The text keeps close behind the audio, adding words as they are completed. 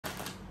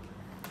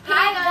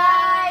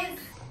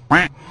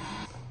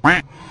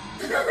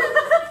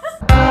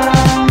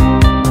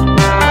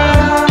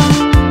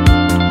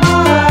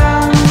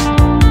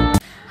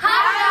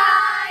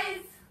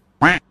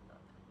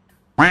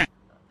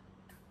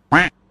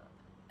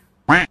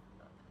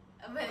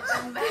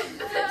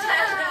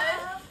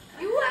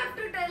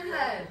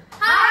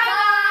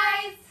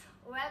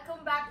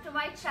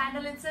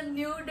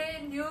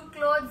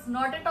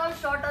not at all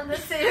short on the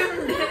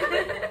same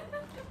day.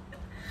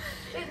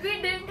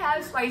 We didn't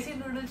have spicy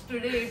noodles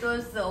today. It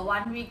was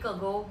 1 week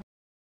ago.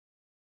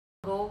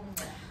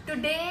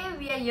 Today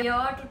we are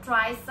here to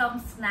try some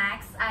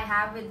snacks. I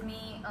have with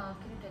me, can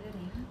you tell your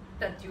name?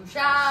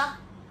 Tatyusha,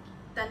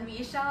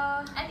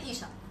 Tanvisha and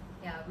Isha.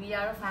 Yeah, we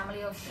are a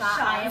family of Shah.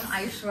 I am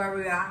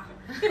Aishwarya.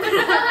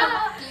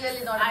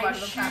 Clearly not a part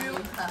of the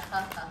family.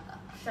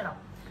 Shut up.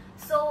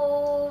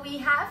 So we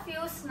have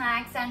few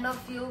snacks and a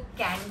few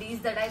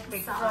candies that I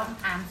picked from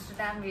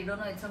Amsterdam. We don't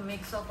know, it's a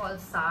mix of all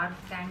sour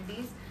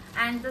candies.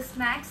 And the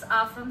snacks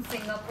are from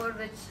Singapore,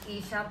 which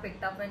Isha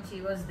picked up when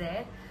she was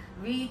there.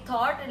 We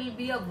thought it'll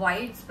be a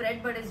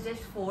widespread, but it's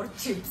just 4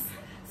 chips.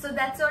 So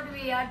that's what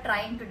we are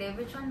trying today.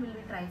 Which one will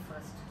we try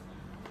first?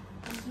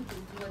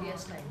 Korea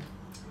style.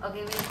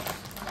 Okay, we'll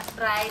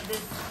try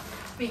this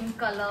pink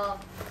color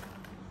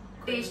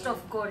Taste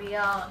of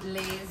Korea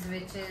Lays,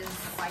 which is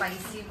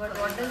spicy, but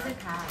what does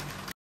it have?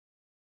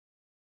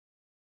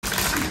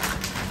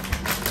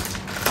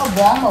 A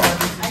bomb over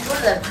this. I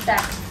told them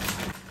that.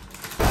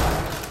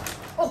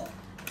 Oh!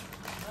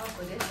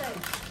 Korea style.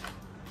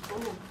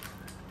 Oh.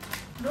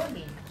 Don't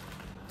eat. You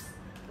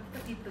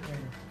have to eat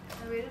together.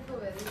 I waited for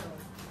very long.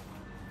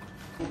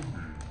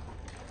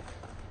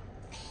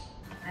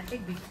 I'll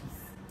take big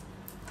piece.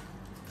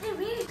 Hey,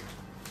 wait.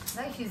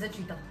 Right, she's a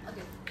cheater.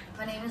 Okay.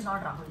 Her name is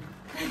not Rahul.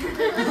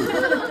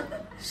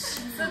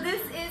 So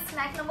this is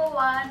snack number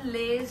 1,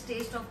 Lay's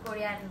Taste of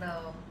Korea, and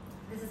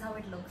this is how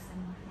it looks.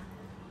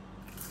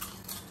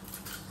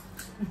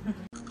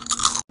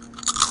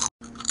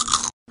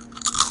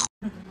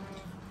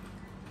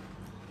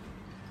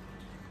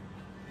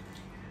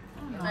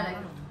 I like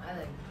it. I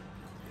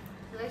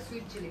like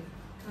sweet chili.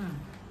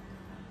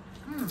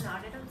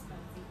 Not at all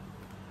spicy.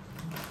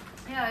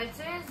 Yeah, it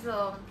says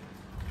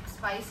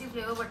spicy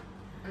flavor, but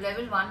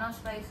level 1 of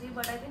spicy,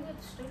 but I think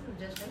it's still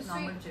just like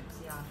normal chips.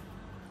 Yeah.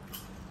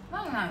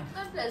 Very nice.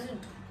 Not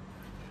pleasant.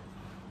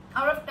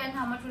 Out of 10,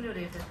 how much will you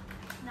rate it?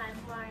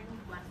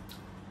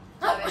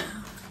 9.1.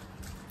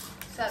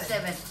 7.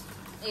 7.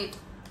 8.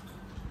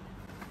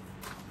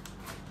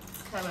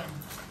 7.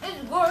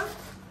 It's good,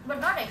 but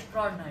not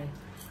extraordinary.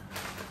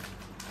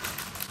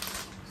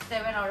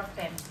 7 out of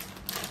 10.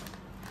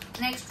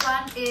 Next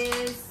one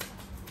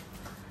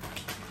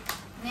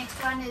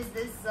is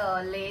this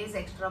Lay's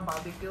extra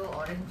barbecue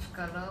orange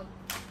color,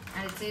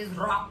 and it says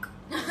rock.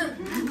 So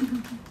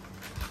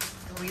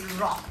we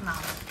rock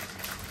now.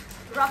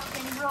 Rock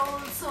and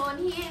roll,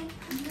 Sony.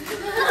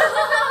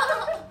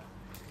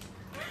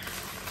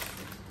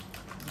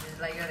 This is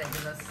like a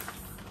regular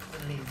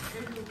Lay's.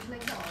 It looks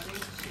like the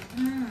orange.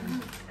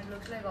 It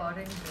looks like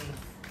orange Lay's.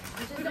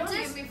 Which is don't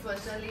give me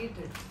first, I'll eat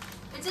it.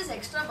 It is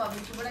extra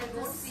barbecue, but I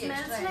don't see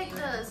extra. Smells like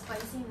the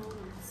spicy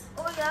noodles.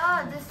 Oh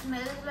yeah, this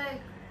smells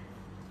like.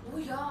 Oh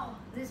yeah.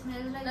 This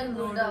smells like Like the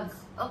noodles. noodles.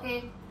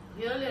 Okay.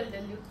 Really, I'll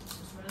tell you. It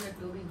smells like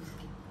Toby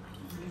whiskey.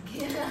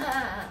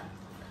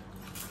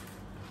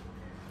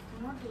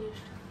 Not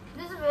taste.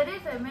 This is a very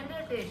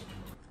familiar taste.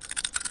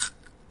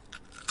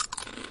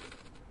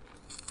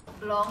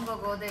 Long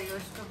ago there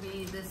used to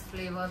be this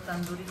flavor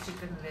tandoori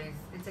chicken Lays.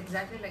 It's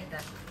exactly like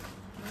that.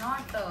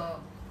 Not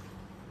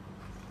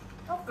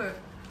okay.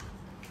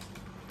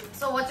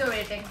 So what's your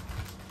rating?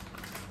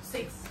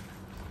 6.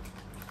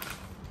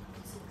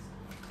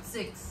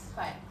 6.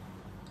 5.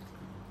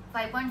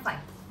 5.5.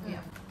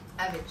 Yeah.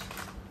 Average.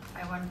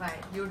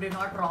 5.5. You did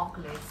not rock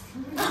Lays.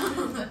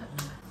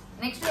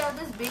 Next we have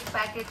this big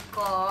packet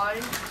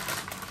called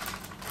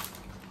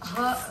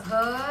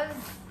hers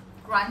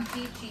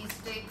crunchy cheese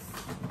sticks.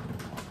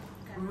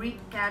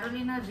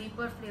 Carolina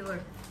Reaper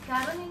flavored.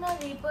 Carolina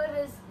Reaper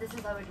this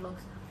is how it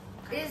looks.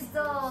 Is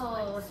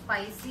the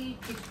spicy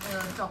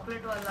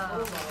chocolate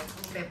wala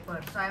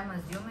pepper. So I'm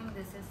assuming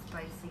this is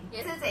spicy.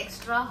 Yes. This is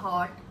extra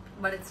hot,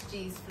 but it's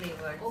cheese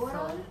flavored.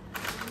 Overall?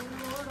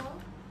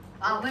 So,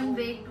 oven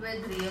baked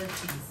with real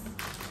cheese.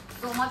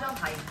 So much of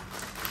hype.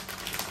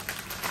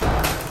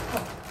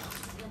 Oh.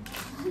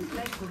 It's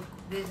like good.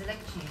 This is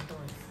like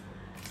Cheetos.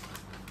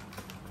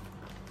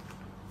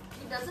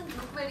 It doesn't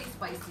look very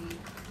spicy.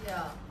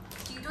 Yeah.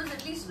 Cheetos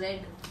at least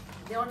red.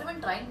 They're not even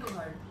trying too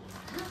hard.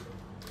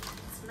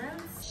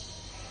 Smells.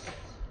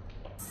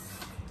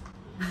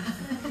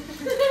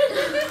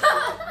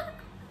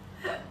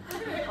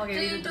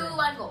 Okay, 3, 2,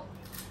 1, go.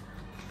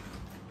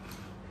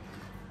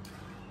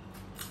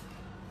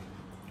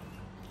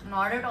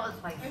 Not at all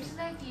spicy. It's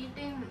like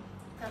eating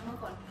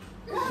thermocol.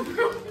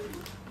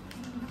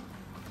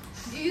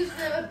 You used to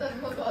have a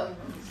thermocol.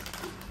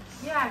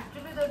 Yeah,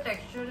 actually the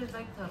texture is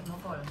like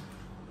thermocol.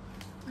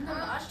 No,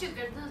 last you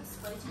get the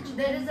spicy chicken.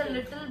 There is a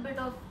little bit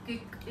of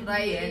kick in the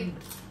Right. end.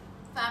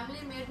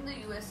 Family made in the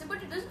USA,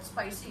 but it isn't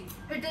spicy.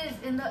 It is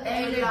in the And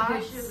end. last It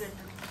you hits. get it.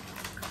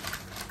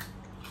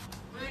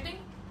 Rating?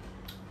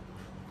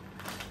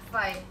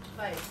 5.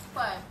 5.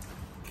 5.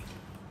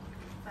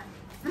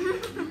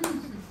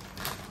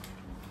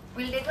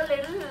 We'll take a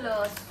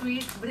little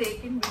sweet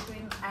break in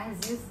between. As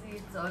you see,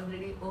 it's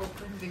already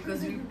open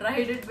because we've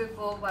tried it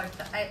before. But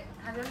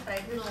have you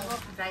tried this? No. Before?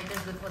 I've tried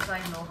this before, so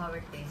I know how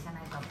it tastes and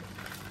I love it.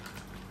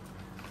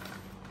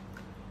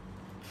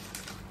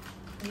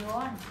 You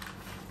want?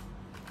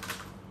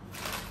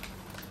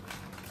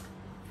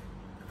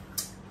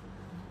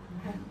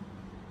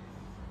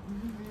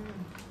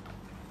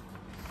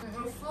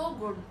 It's so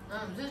good.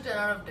 Just 10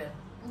 out of 10.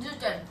 Just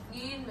 10.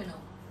 Eat me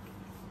now.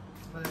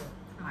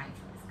 My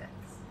choice,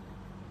 guys.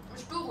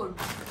 It's too good.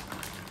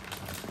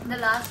 The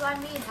last one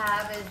we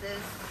have is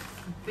this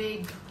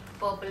big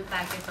purple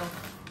packet of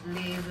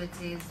Lay's, which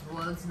is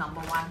world's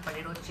 #1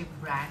 potato chip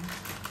brand.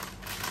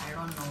 I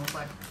don't know,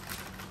 but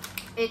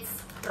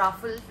it's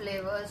truffle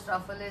flavors.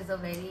 Truffle is a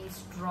very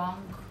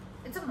strong.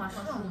 It's a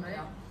mushroom, right?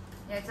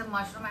 Yeah, it's a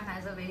mushroom and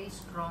has a very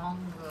strong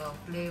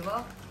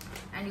flavor.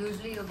 And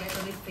usually you get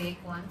only fake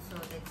ones. So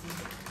let's see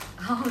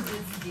how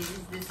this is.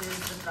 This is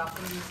the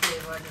truffle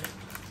flavored.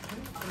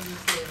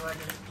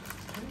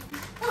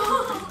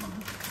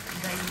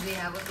 Guys, we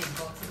have a big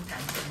box in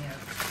Tanzania.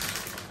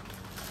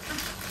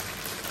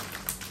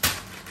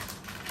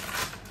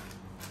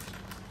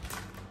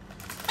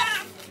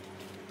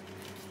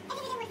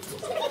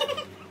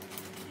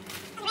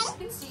 You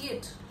can see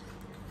it.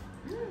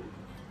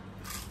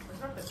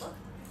 It's not pepper.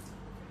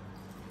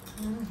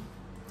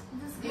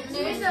 It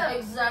tastes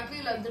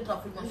exactly like the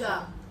truffle mushroom.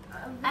 Yeah.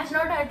 I've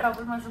not had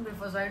truffle mushroom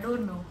before, so I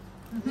don't know.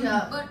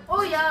 Yeah. But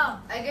Oh yeah.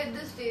 I get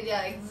this taste.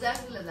 Yeah,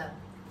 exactly like that.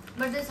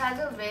 But this has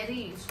a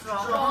very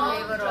strong Strong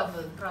flavor truffle.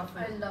 of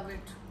truffle. I love it.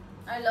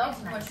 I love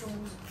It's nice.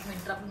 mushrooms. I mean,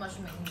 truffle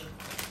mushroom anyway.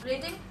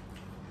 Rating?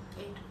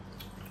 8.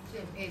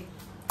 Same. 8.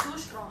 Too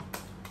strong.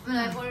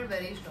 I found it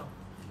very strong.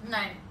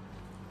 9.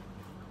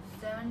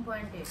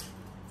 7.8.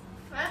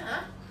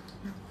 Huh?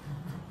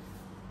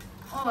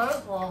 Oh,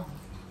 very warm.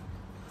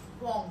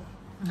 Wrong.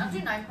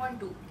 Actually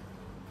 9.2.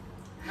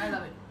 I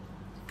love it.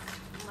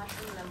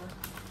 Mushroom lover.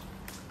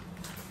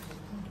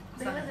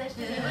 Sorry. Because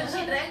yesterday even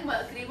she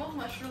drank cream of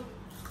mushroom.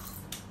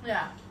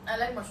 Yeah, I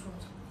like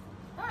mushrooms.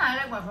 Oh, I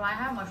like mushroom. I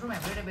have mushroom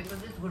every day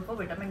because it's good for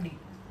vitamin D.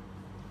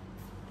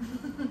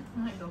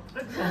 My doctor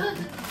told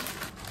me.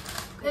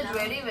 It's Now-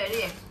 very,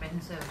 very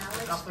expensive. Now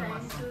it's Truffle time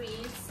mushroom. to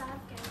eat sour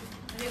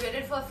candy. You get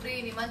it for free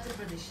in Himachal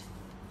Pradesh.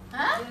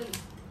 Huh? Really.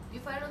 You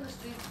find it on the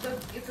street,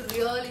 but you have to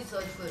really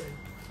search for it.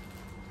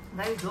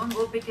 Guys, don't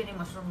go pick any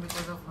mushroom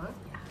because of her.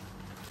 Yeah.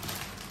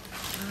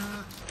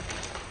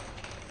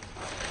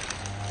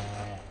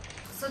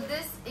 So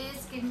this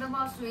is Kingdom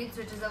of Sweets,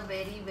 which is a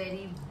very,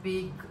 very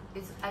big.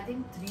 It's I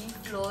think 3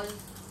 floors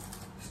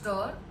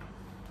store,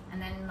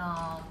 and then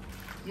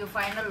you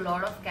find a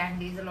lot of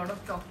candies, a lot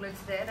of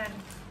chocolates there.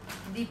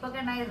 And Deepak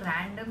and I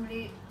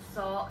randomly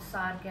saw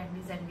sour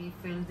candies and we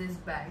filled this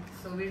bag.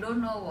 So we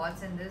don't know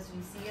what's in this.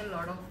 We see a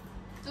lot of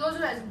So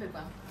also I didn't pick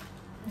one.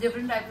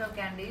 different types of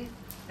candies.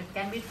 It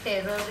can be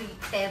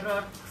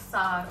terror,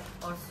 sour,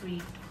 or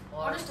sweet.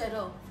 Or What is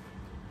terror?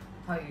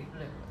 high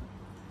level.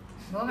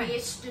 Moment.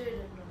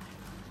 Wasted.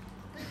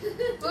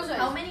 Close your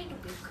How eyes. many to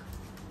pick?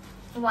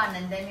 One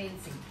and then we'll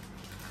see.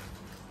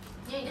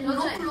 Yeah, Close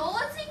no your eyes.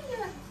 closing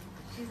here.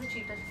 She's a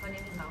cheater. Her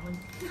name is Rahul.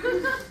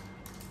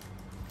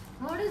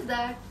 What is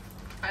that?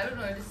 I don't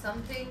know, it is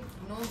something,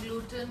 no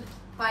gluten,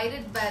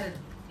 pirate barrel.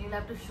 You'll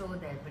have to show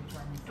there which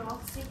one is.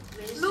 Toxic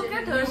waste. Look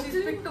at her.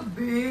 She's picked a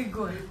big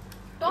one.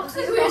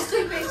 Toxic waste,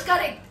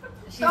 correct.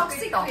 She's Toxic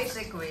picked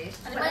toxic waste.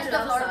 And But reminds me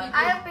I of a lot of love people.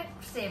 I have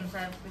picked same, so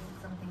I have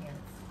picked something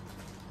else.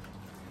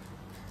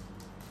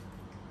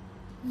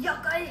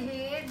 Yuck! I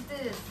hate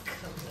this.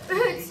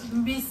 It's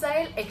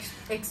missile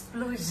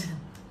explosion.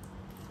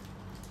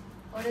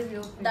 What have you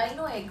picked?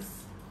 Dino eggs.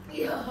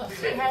 Yeah.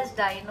 She has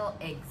dino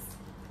eggs.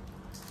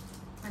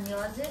 And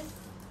yours is?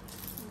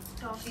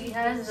 Toxic She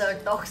has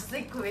waste.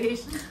 toxic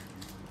waste.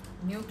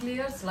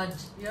 Nuclear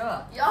sludge.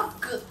 Yeah.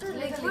 Yuck. The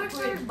liquid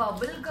filled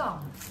bubble gum.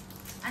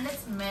 And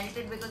it's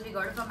melted because we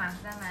got it from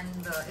Amsterdam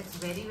and it's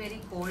very,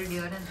 very cold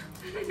here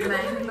in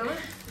Bangalore.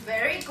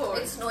 Very cold.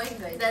 It's snowing,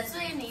 guys. That's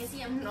why in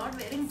AC I'm not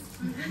wearing.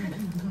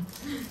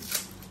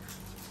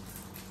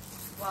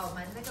 Wow,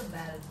 mine's like a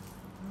barrel.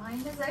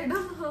 Mine is, I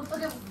don't know.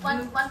 Okay,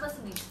 one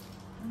person each.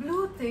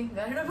 Blue thing.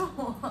 I don't know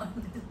what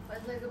it is.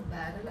 Mine's like a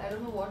barrel. I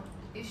don't know what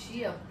is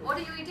she up to. What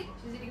are you eating?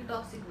 She's eating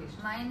toxic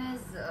waste. Mine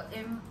is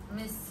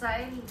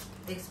missile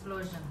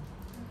explosion.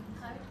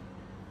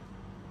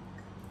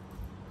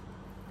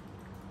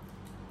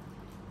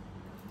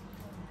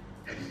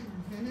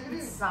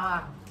 It's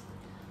sour.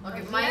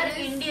 Okay, We mine are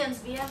is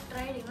Indians. We have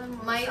tried even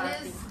more. mine sour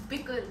is things.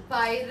 pickle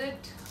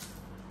pirate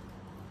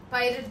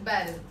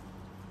barrel.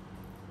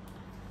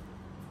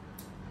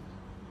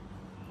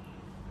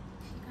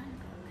 She can't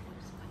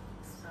tolerate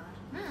sour.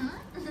 Hmm.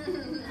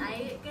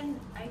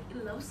 I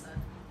love sour.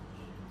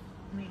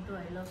 Me too.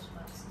 I love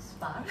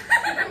spar.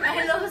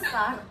 I love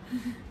spar.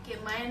 Okay,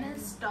 mine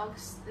is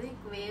toxic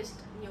waste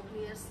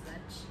nuclear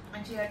sludge.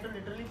 And she had to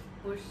literally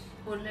pull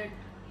it.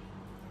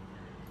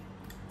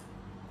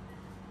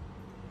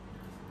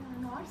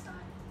 Not sour.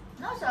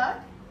 No,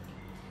 sir.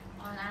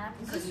 On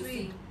It's a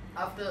sweet.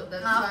 After the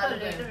After sour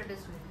later kind. it is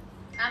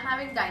sweet. I'm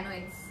having dino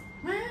eggs.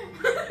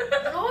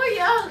 Oh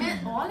yeah.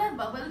 And all our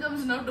bubble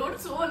gums now. Don't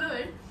swallow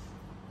it.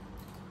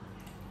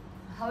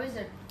 How is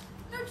it?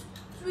 It's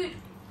sweet.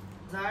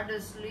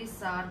 Zardously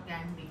sour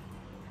candy.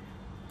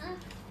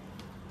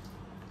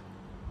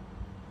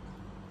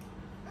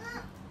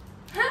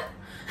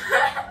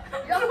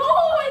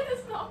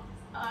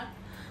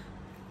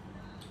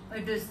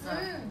 It is.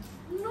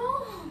 No.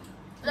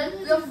 Like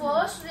your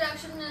first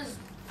reaction is,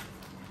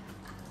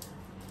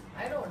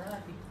 I don't know.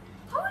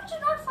 How is she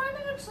not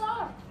finding it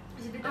sour?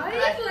 I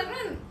like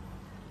lemon.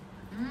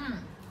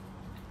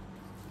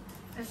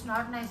 It's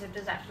not nice. It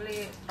is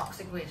actually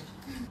toxic waste.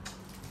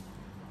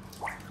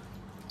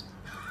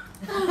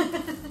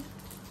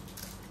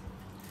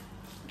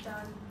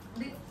 Done.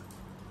 Do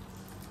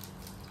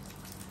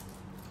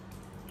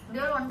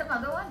you all want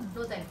another one?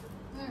 No, thank you.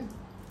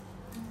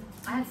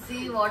 I'll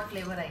see what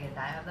flavor I get.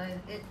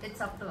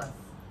 It's up to us.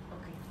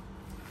 Okay.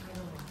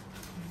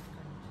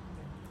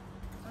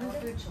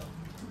 What is it?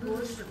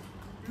 Ghost.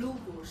 Blue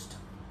ghost.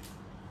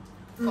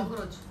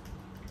 Cockroach.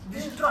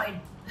 Destroyed.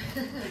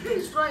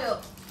 Destroyer.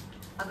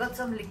 I got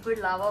some liquid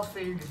lava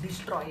filled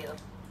destroyer.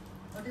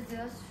 What is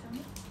yours,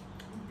 Shami?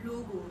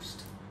 Blue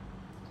ghost.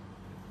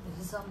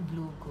 This is some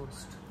blue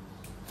ghost.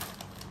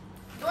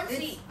 Don't It's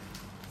see.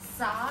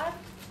 sour,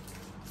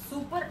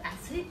 super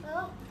acid.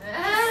 Sour,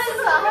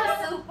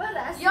 Super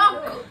acid.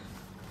 Yuck.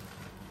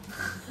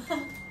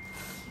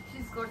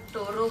 She's got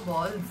Toro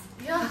balls.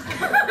 Yeah.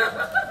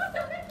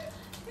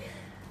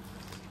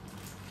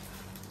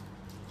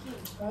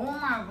 Oh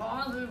my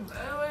god, this is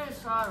very, very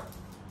sour.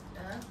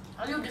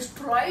 Are you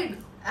destroyed?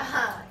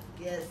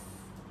 Yes.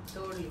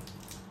 Totally.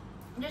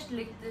 Just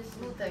lick this.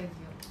 No, thank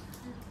you.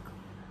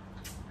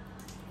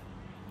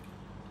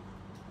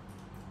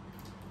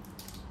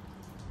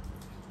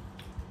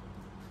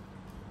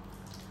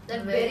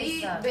 That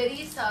Very sour.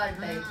 very sour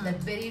type.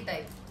 That berry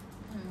type.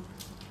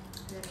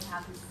 Very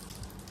happy.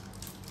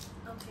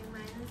 Okay,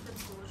 mine is the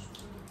ghost.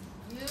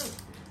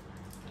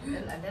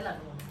 Adela,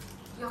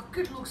 yuck,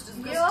 it looks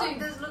Yeah, disgusting.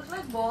 this looks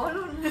like ball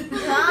only.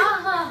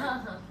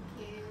 Yeah.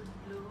 Okay,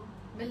 blue.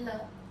 Milla.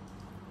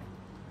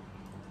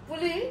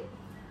 Fully?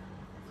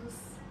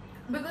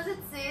 Because it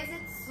says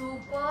it's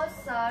super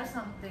sour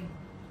something.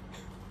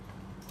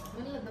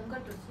 Milla, dum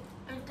cut it.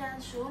 It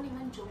has shown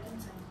even joke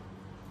inside.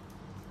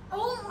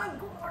 Oh my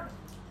god.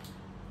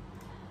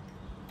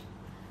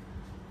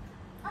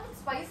 And it's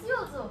spicy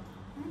also.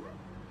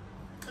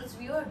 It's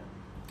weird.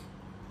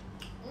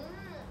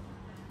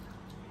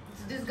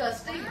 It's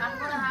disgusting. I'm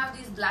gonna have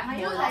these black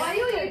Why balls. are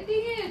you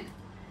eating it?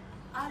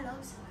 I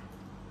love sour.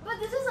 But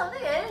this is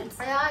something else.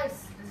 Yeah,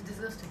 it's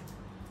disgusting.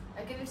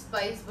 I can eat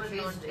spice, but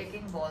She's not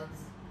taking balls.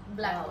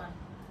 black Wow. one.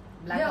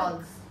 Black Yeah.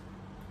 balls.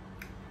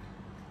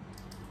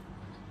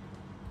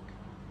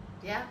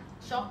 Yeah,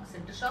 shock,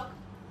 center shock.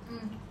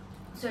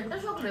 Center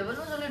shock level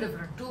was only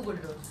different. Too good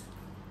it was.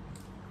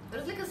 It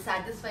was like a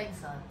satisfying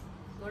sour.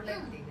 So I'd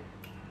like to take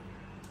it.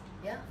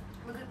 Yeah,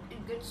 because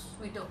it gets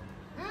sweeter.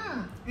 I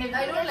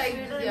don't like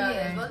this.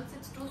 Yeah, once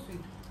it's too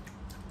sweet.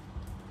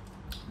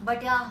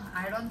 But yeah,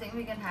 I don't think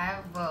we can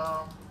have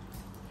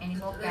any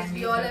more candies.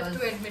 We all have because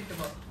to admit to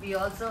it. we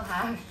also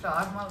have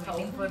shawarma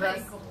waiting for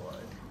us.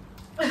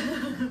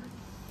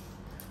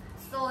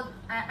 So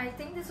I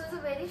think this was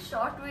a very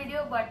short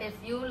video, but if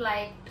you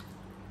liked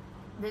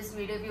this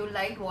video, if you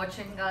liked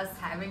watching us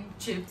having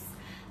chips,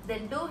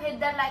 then do hit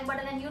that like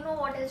button and you know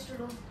what else to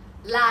do.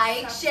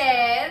 Like,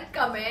 share,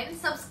 comment,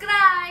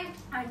 subscribe.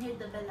 And hit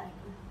the bell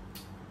icon.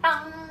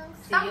 Tung.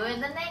 See you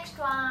in the next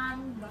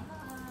one.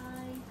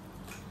 Bye.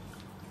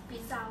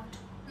 Peace out.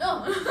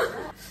 No.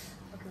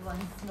 Okay,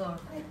 once more.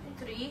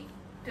 3,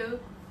 2,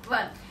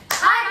 1.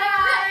 Hi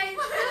guys.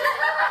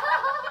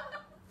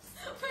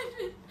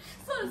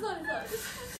 Sorry.